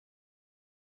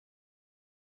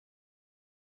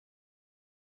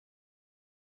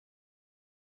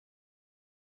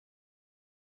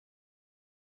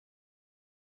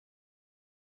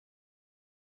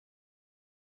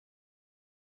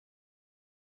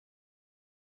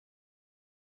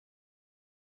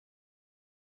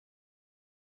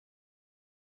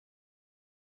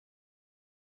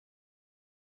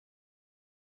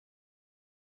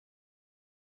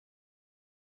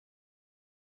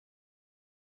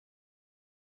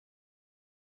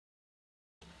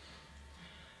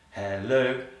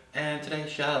Hello, and today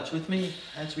Charlotte's with me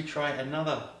as we try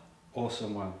another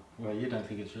awesome one. Well, you don't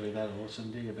think it's really that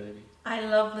awesome, do you, baby? I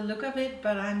love the look of it,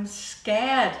 but I'm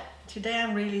scared. Today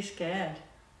I'm really scared.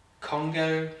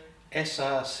 Congo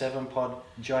SR 7-pod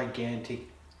gigantic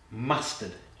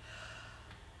mustard.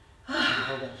 Can you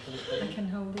hold that for me, I baby? can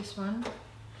hold this one.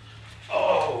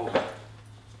 Oh!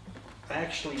 I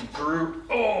actually grew,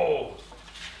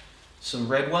 some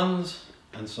red ones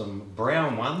and some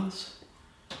brown ones,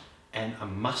 and a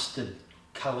mustard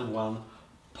coloured one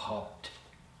popped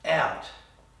out.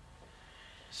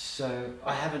 So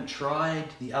I haven't tried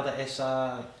the other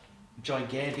SR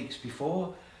gigantics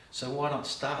before, so why not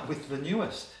start with the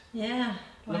newest? Yeah,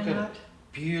 why Look not? at it.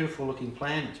 Beautiful looking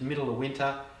plant. It's middle of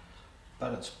winter,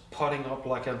 but it's potting up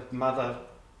like a mother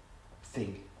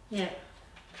thing. Yeah.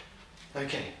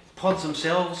 Okay, pods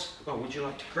themselves. Oh, would you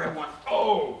like to grab one?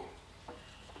 Oh!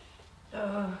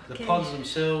 Oh, The okay. pods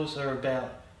themselves are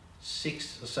about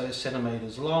 6 or so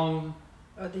centimetres long.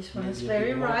 Oh, this one Maybe is a very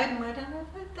bit more. right. Why don't I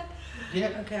like that?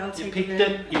 Yeah, Okay, I'll you take picked it.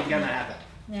 it, you're gonna have it.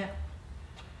 Yeah.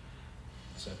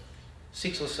 So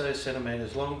 6 or so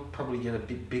centimetres long, probably get a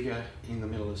bit bigger in the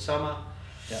middle of summer,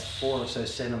 about 4 or so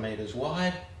centimetres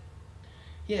wide.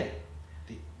 Yeah,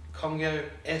 the Congo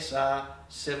SR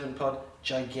 7-pod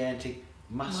gigantic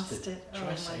mustard. Mustard. Oh Try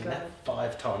my saying God. that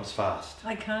 5 times fast.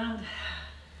 I can't.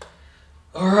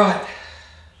 Alright,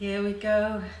 Here we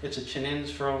go. it's a Chinense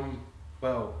from,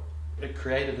 well, it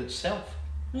created itself.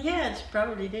 Yeah, it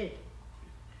probably did.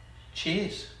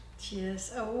 Cheers.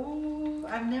 Cheers. Oh,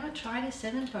 I've never tried a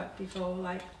 7-pot before,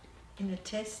 like in a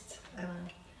test.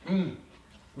 Real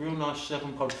nice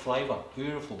 7-pod flavour,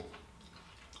 beautiful.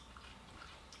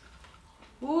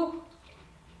 Ooh.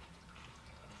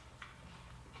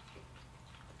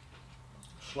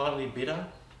 Slightly bitter.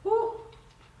 Ooh.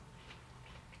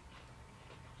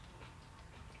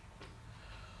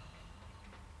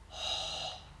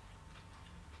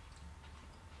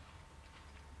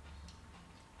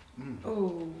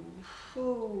 Ooh.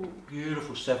 Ooh.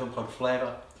 Beautiful 7-pod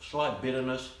flavour, slight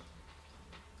bitterness.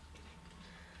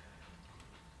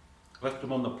 Left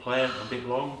them on the plant a bit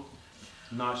long,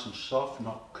 nice and soft,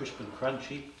 not crisp and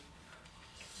crunchy.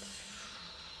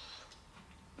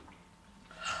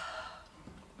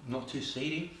 Not too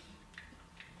seedy.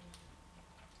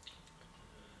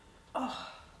 Oh.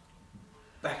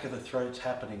 Back of the throat's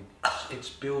happening. It's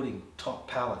building, top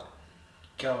palate,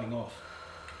 going off.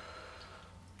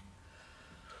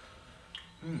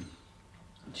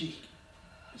 Do you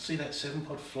see that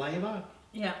 7-pod flavour?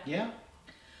 Yeah. Yeah?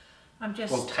 I'm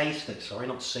just Well, taste it, sorry,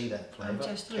 not see that flavour. I'm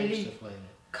just taste really- the flavour.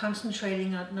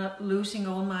 concentrating on not losing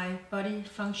all my body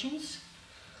functions.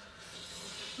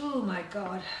 Oh my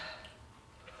God.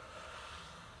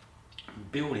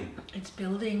 Building. It's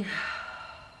building.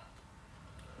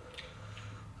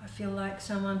 I feel like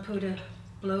someone put a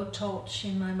blowtorch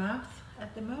in my mouth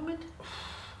at the moment.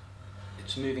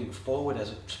 It's moving forward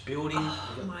as it's building.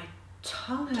 Oh, We've got my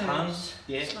tongue tongue, hurts.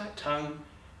 yeah, It's like, tongue,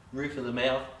 roof of the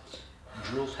mouth,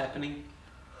 drills happening.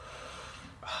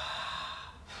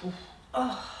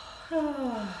 oh.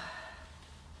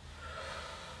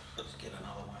 Let's get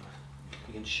another one.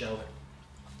 We can show it.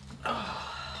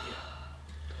 Oh, dear.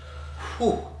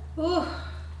 Whew. Ooh.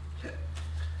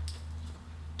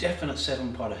 Definite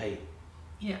 7-pod heat.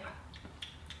 Yeah.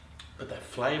 But that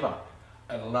flavour,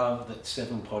 I love that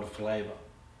 7-pod flavour.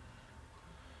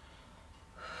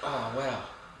 Oh wow,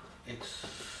 it's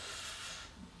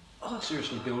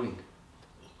seriously building.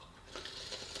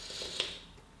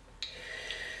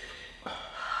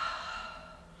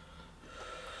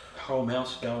 Whole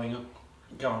mouth's going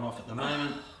off at the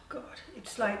moment. God,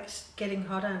 it's like getting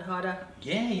hotter and hotter.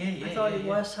 Yeah. I thought it yeah.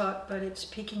 was hot, but it's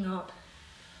picking up.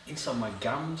 Inside my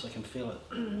gums, I can feel it.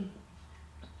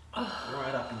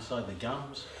 Right up inside the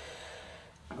gums.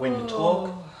 When you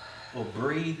talk or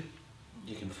breathe,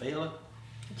 you can feel it.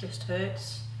 It just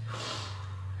hurts.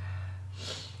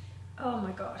 Oh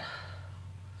my God.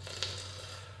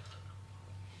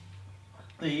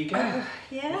 There you go.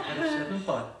 Yeah. We've had a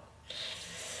 7-pod.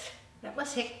 That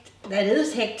was hectic. That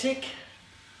is hectic.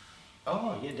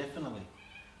 Oh yeah, definitely.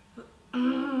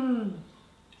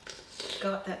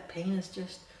 God, that pain is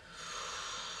just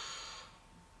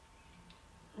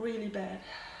really bad.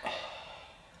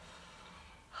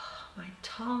 My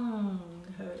tongue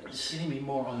It's hurts. hitting me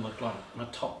more on the my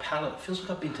top palate. It feels like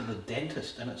I've been to the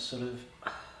dentist and it's sort of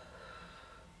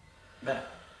that.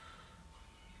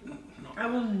 I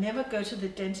will never go to the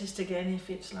dentist again if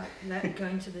it's like that,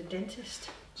 going to the dentist.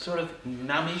 Sort of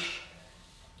numbish,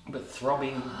 but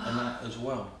throbbing and that as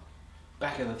well.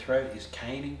 Back of the throat is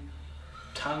caning.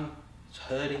 Tongue is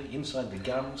hurting. Inside the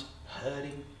gums,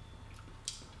 hurting.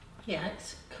 Yeah,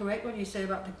 it's correct what you say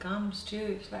about the gums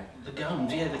too. It's like The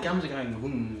gums, yeah, the gums are going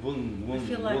boom, boom, boom. I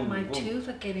feel like my teeth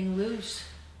are getting loose.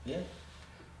 Yeah.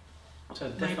 So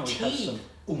My definitely have teeth, some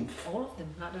oomph. all of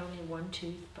them, not only one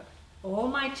tooth, but all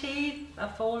my teeth are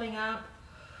falling out.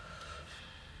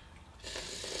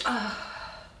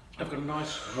 I've got a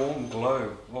nice warm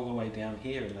glow all the way down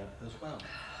here in that as well.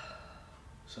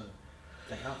 So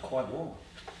they are quite warm.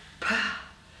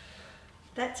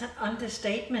 That's an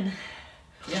understatement.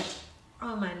 Yeah.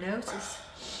 Oh, my nose is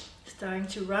starting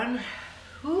to run.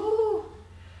 Ooh,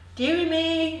 dearie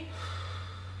me.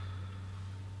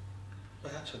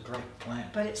 Well, that's a great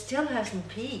plant. But it still hasn't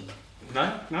peaked.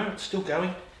 No, it's still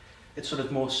going. It's sort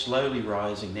of more slowly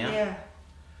rising now. Yeah.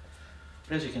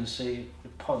 But as you can see,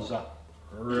 it pods up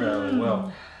really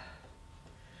well.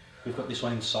 We've got this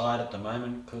one inside at the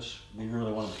moment because we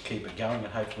really wanted to keep it going and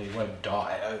hopefully it won't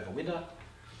die over winter.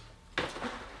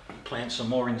 Plant some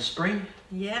more in spring.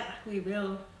 Yeah, we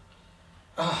will.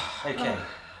 Oh, okay.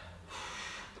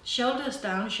 Shoulders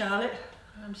down, Charlotte.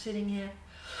 I'm sitting here.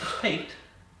 It's peaked.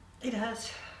 It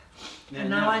has. Now, And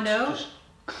now I it's know just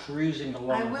cruising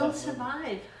along. I will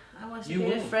survive. I was a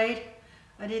bit afraid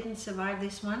I didn't survive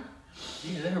this one.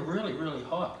 Yeah, they're really, really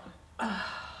hot.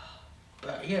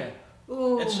 But yeah,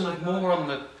 Ooh, it's sort of more on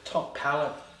the top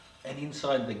palate and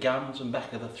inside the gums and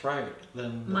back of the throat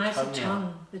than the Mine's tongue. the now.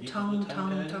 tongue. The You got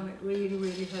tongue. going? It really,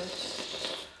 really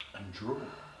hurts. And drool.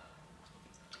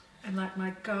 And like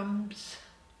my gums.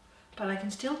 But I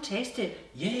can still taste it.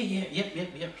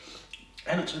 Yep.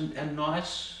 And it's a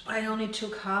nice... I only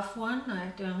took half one.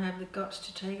 I don't have the guts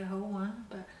to take a whole one,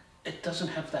 but... It doesn't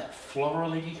have that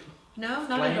florally No,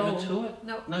 not at all. flavour to it.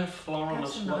 No. No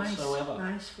floralness whatsoever.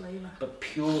 Nice flavour. But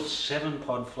pure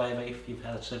 7-pod flavour if you've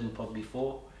had a 7-pod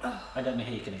before. I don't know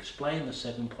how you can explain the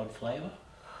 7-pod flavour.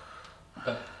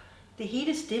 But the heat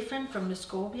is different from the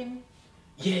scorpion.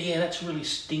 yeah, that's really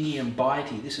stingy and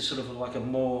bitey. This is sort of like a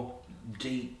more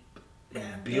deep Very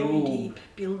build. deep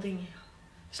building.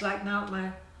 It's like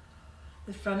now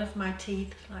the front of my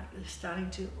teeth, like they're starting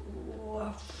to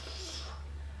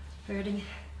hurting.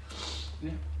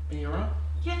 Yeah, are you alright?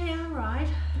 Yeah, right.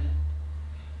 Yeah.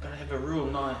 But I have a real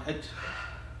nice,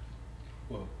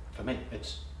 well, for me,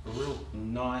 it's a real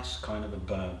nice kind of a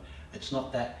burn. It's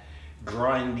not that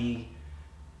grindy,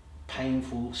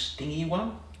 painful, stingy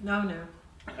one. No.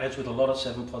 As with a lot of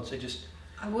 7-pods, they just...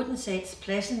 I wouldn't say it's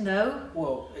pleasant though.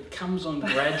 Well, it comes on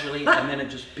gradually and then it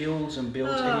just builds and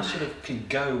builds and you sort of can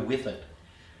go with it.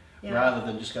 Yeah. Rather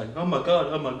than just going, oh my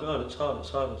god, it's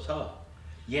hot.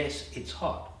 Yes, it's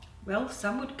hot. Well,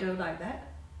 some would go like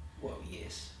that. Well,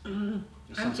 yes. I'm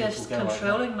Some just people go like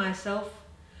controlling myself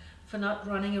for not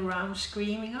running around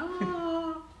screaming,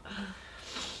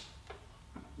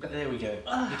 But there we go.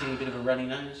 You're getting a bit of a runny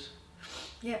nose.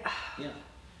 Yeah. Yeah.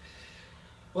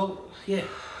 Well, yeah,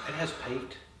 it has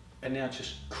peaked and now it's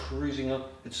just cruising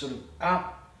up. It's sort of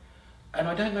up. And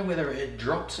I don't know whether it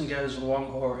drops and goes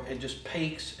along or it just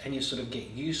peaks and you sort of get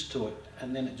used to it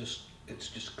and then it's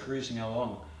just cruising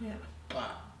along. Yeah. But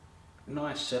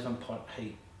nice 7-pot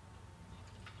heat.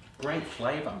 Great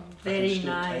flavour. Very I can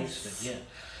still nice. taste it,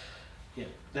 yeah.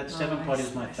 That 7-pot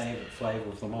is my nice. favourite flavour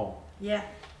of them all. Yeah.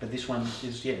 But this one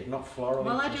is, not floral.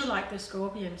 Well, I do like the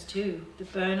scorpions too. The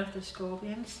burn of the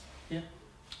scorpions. Yeah.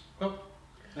 Well,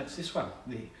 that's this one.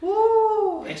 The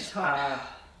Ooh, it's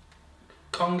hot.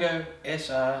 Congo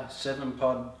SR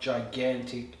 7-pod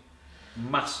gigantic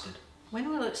mustard. When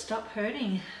will it stop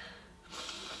hurting?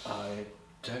 I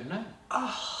don't know.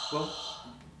 Oh.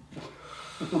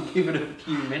 Well, we'll give it a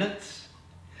few minutes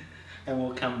and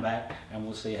we'll come back and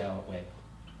we'll see how it went.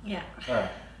 Yeah.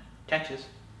 Alright, catches.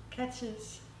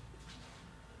 Catches.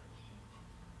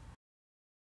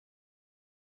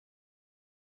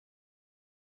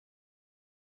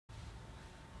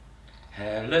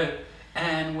 Hello,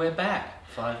 and we're back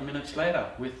 5 minutes later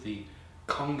with the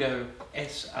Congo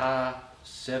SR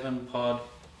 7-pod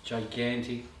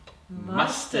gigantic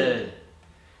mustard.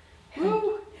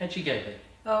 Woo. How'd you go there?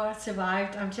 Oh, I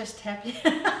survived. I'm just happy.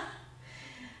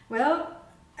 Well,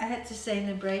 I had to say in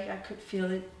the break I could feel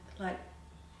it like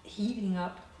heating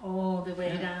up all the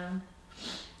way down.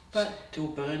 But still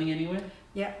burning anywhere?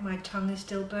 yeah, my tongue is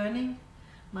still burning.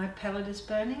 My palate is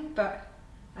burning, but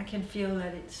I can feel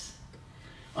that it's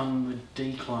On the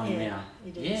decline now.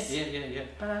 It is. Yeah.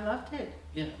 But I loved it.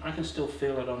 Yeah, I can still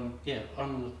feel it on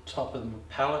the top of the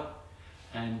palate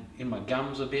and in my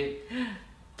gums a bit.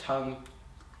 Tongue,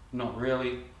 not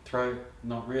really. Throat,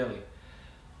 not really.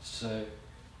 So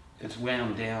it's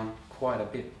wound down quite a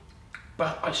bit.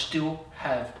 But I still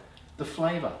have the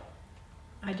flavour.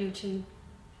 I do too.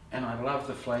 And I love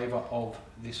the flavour of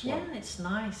this one. Yeah, it's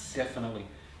nice. Definitely.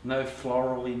 no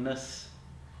floraliness,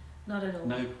 Not at all.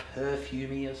 no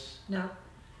perfuminess. No.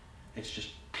 It's just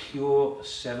pure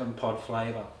 7-pod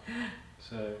flavour.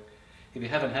 So if you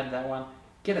haven't had that one,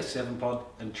 get a 7-pod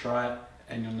and try it,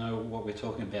 and you'll know what we're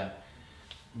talking about.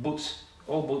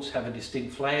 All butts have a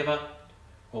distinct flavour,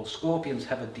 all scorpions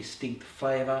have a distinct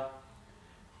flavour,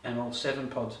 and all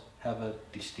 7-pods have a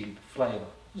distinct flavour.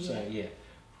 Yeah. So yeah,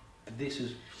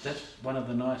 that's one of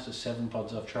the nicest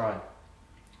 7-pods I've tried.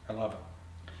 I love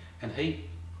it. And he,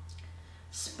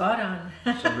 Spot on.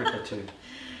 it's a ripper too.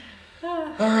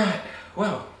 Alright,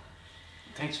 well,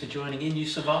 thanks for joining in. You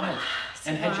survived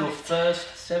and had your first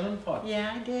 7-pod.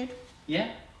 Yeah, I did.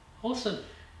 Yeah? Awesome.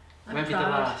 I'm Won't be the proud.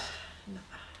 last.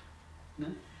 No.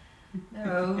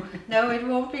 No? No, it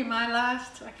won't be my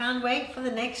last. I can't wait for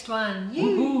the next one.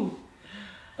 Woohoo!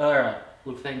 Alright,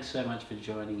 well thanks so much for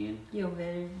joining in. You're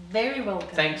very, very welcome.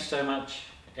 Thanks so much,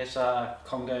 SR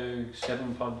Congo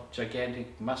 7-pod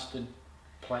gigantic mustard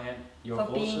plant. You're for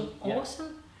awesome. being Yeah.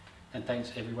 awesome. And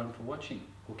thanks everyone for watching.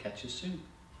 We'll catch you soon.